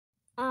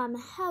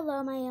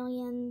Hello, my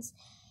aliens.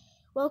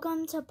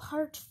 Welcome to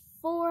part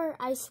 4.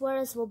 I swear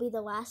this will be the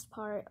last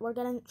part. We're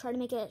gonna try to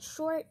make it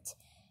short.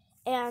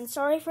 And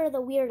sorry for the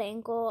weird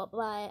ankle,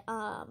 but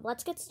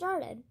let's get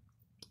started.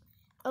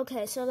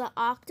 Okay, so the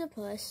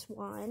octopus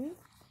one.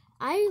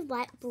 I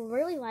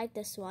really like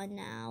this one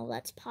now.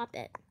 Let's pop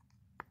it.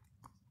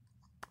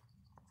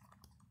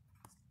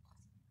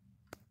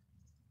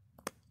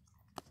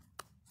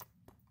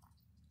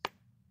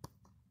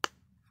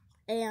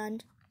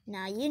 And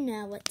now you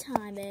know what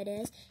time it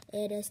is.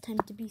 It is time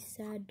to be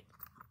sad.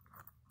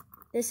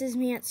 This is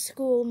me at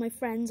school. My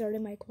friends are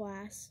in my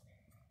class.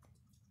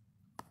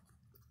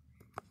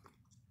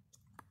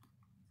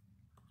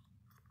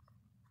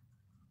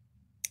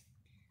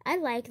 I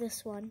like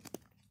this one.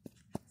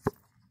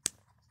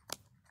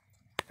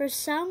 For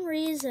some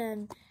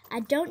reason, I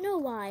don't know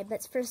why,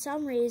 but for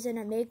some reason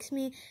it makes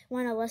me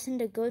want to listen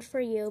to Good For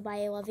You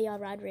by Olivia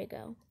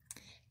Rodrigo.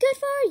 Good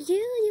for you,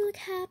 you look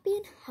happy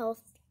and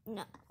healthy.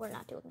 No, we're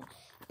not doing that.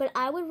 But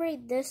I would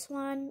rate this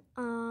one,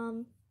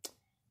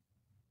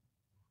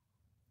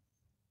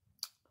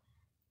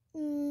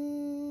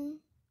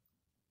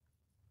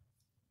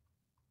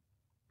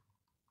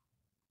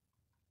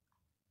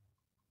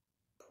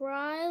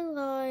 probably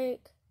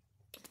like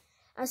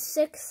a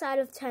 6 out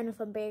of 10 if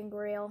I'm being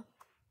real.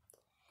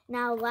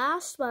 Now,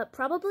 last but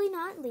probably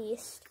not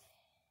least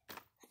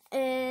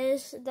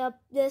is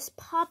this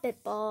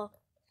Poppet Ball.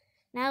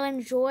 Now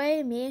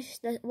enjoy me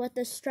with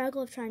the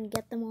struggle of trying to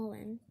get them all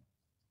in.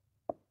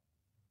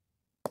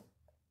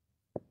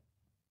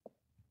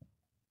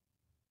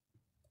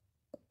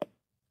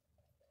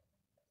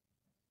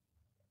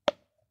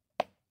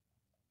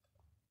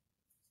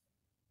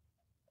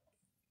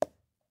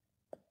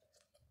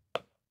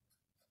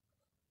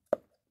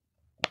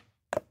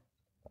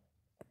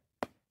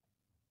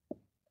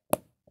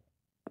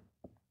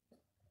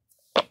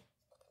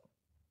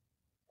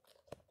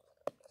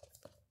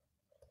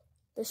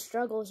 The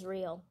struggle is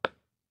real.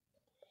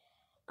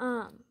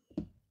 That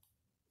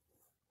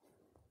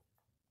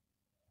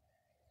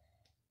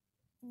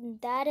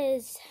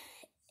is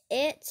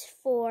it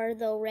for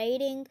the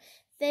rating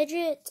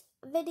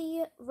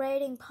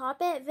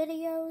Poppet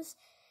videos.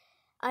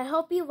 I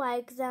hope you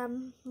like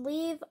them.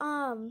 Leave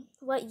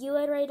what you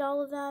would rate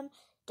all of them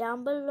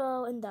down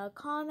below in the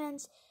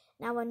comments.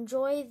 Now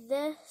enjoy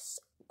this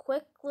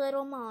quick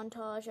little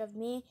montage of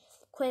me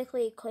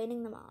quickly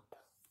cleaning them up.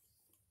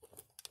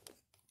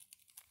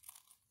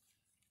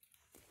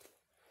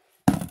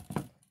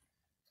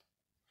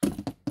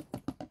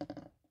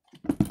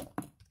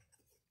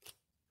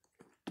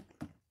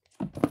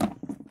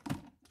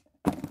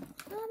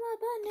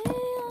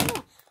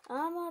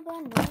 I'm a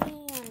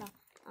banana,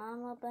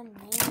 I'm a banana, I'm a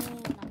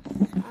banana,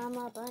 I'm a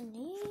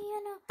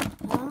banana,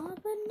 I'm a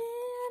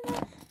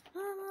banana,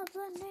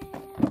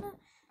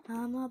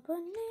 I'm a banana, I'm a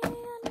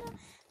banana,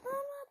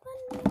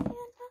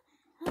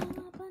 I'm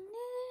a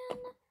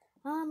banana,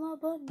 I'm a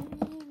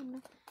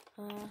banana.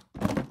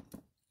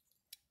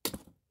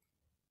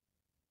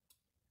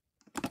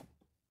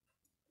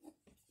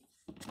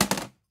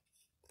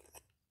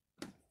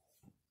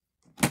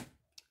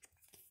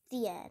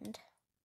 The end.